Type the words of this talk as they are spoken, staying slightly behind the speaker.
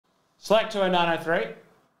Select 20903.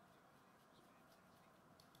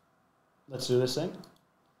 Let's do this thing.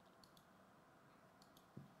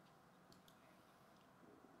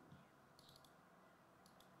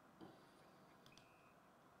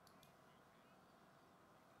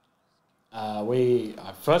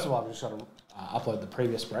 First of all, I've just got to upload the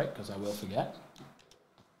previous break because I will forget.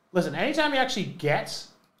 Listen, anytime you actually get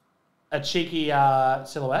a cheeky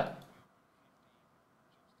silhouette,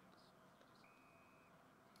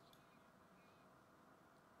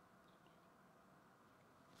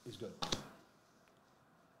 is good.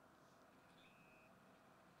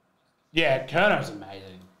 Yeah, Kerno's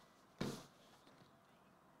amazing.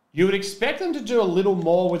 You would expect them to do a little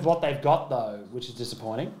more with what they've got, though, which is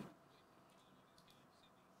disappointing.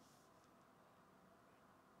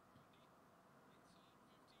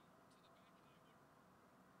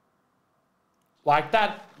 Like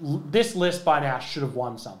that, this list by now should have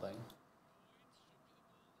won something.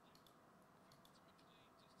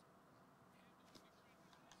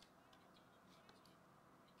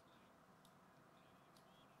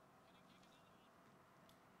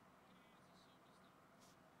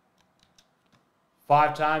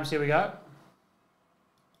 Five times, here we go.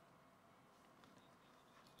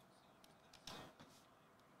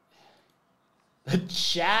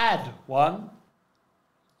 Chad, 1,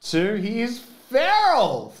 2, here's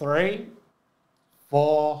Farrell, 3,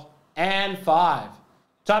 4, and 5.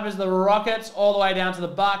 Top is the Rockets all the way down to the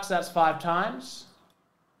Bucks, that's 5 times.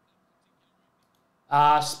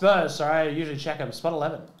 Spurs, sorry, I usually check them, spot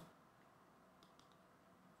 11.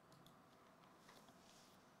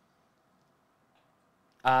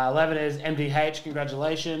 Uh, 11 is MDH,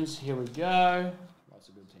 congratulations. Here we go. Lots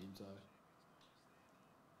of good teams, though.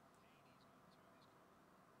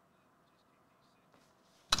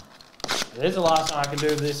 It is the last time I can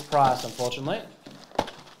do this price, unfortunately.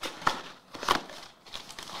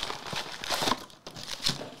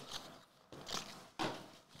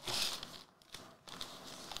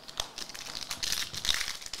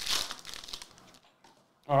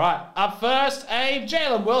 All right, up first, a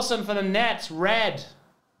Jalen Wilson for the Nets, red.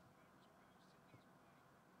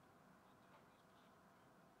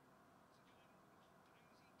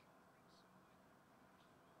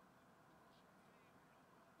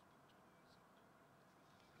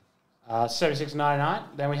 $76.99.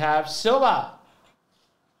 Then we have silver.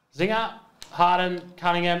 Zinger, Harden,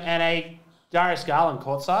 Cunningham, and a Darius Garland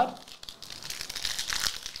courtside.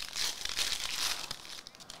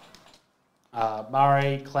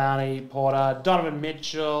 Murray, Clowney, Porter, Donovan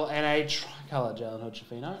Mitchell, and a tricolour Jalen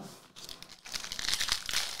Hood-Schifino.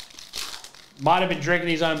 Might have been drinking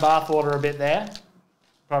his own bathwater a bit there.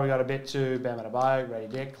 Probably got a bit too Bam Adebayo, Grady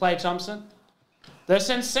Dick. Klay Thompson. The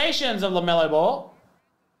sensations of LaMelo Ball.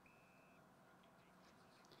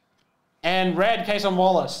 And red, Cason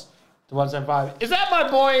Wallace to 175. Is that my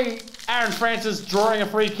boy Aaron Francis drawing a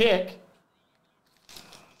free kick?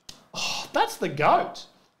 Oh, that's the GOAT.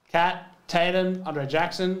 Cat, Tatum, Andre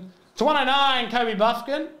Jackson. To 109, Kobe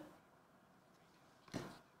Buffkin.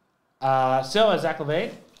 Silver, Zach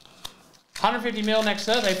LaVine. 150 mil next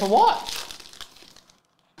Thursday. For what?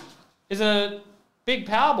 Is it a big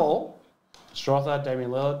Powerball? Strother,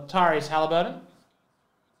 Damian Lillard, Tyrese Halliburton.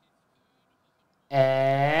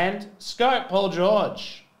 And Scope, Paul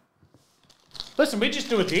George. Listen, we just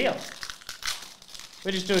do a deal.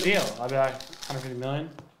 We just do a deal. I'll be like 150 million.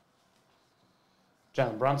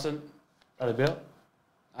 Jalen Brunson. Bradley Beal.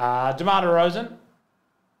 DeMar DeRozan.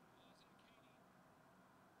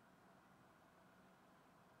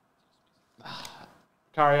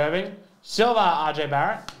 Kyrie Irving. Silver, RJ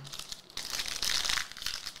Barrett.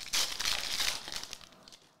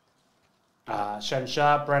 Shaden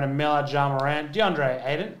Sharp, Brandon Miller, John Morant, DeAndre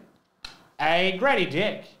Ayton, a Grady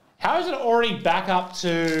Dick. How is it already back up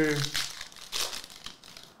to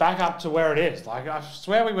where it is? Like, I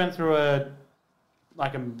swear we went through a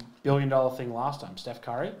 $1 billion thing last time. Steph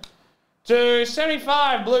Curry. To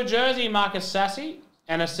 75, blue jersey, Marcus Sassy,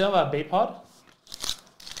 and a silver B-Pod.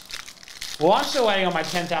 Well, I'm still waiting on my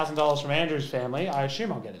 $10,000 from Andrew's family. I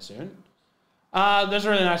assume I'll get it soon. There's a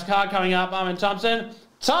really nice card coming up. Armin Thompson.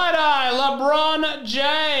 Tie-dye, LeBron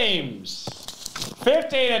James.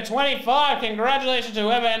 15/25. Congratulations to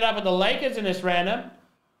whoever ended up with the Lakers in this random.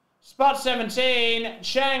 Spot 17,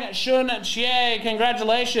 Chang Shun Chie.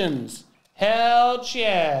 Congratulations. Hell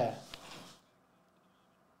yeah.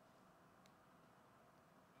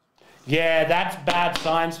 Yeah, that's bad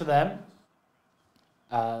signs for them.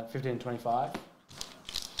 15/25.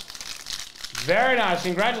 Very nice.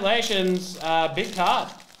 Congratulations. Big card.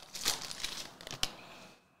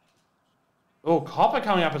 Oh, Copper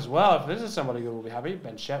coming up as well. If this is somebody who will be happy.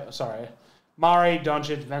 Ben Sheppard. Sorry. Murray,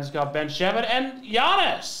 Doncic, Venskov, Ben Shepherd, and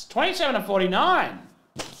Giannis. 27-49.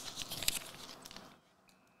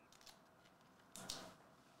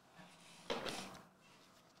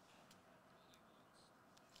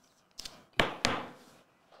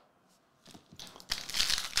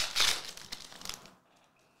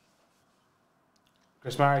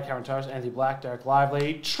 Chris Murray, Cameron Torres, Anthony Black, Derek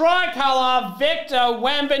Lively. Tricolor, Victor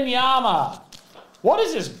Wembanyama. What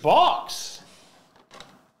is this box?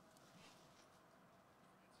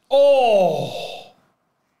 Oh.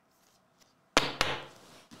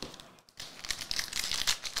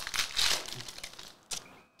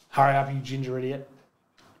 Hurry up, you ginger idiot.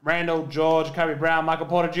 Randall, George, Kobe Brown, Michael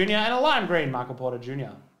Porter Jr., and a lime green Michael Porter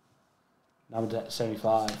Jr. Number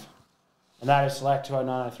 75. And that is select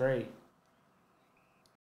 20903.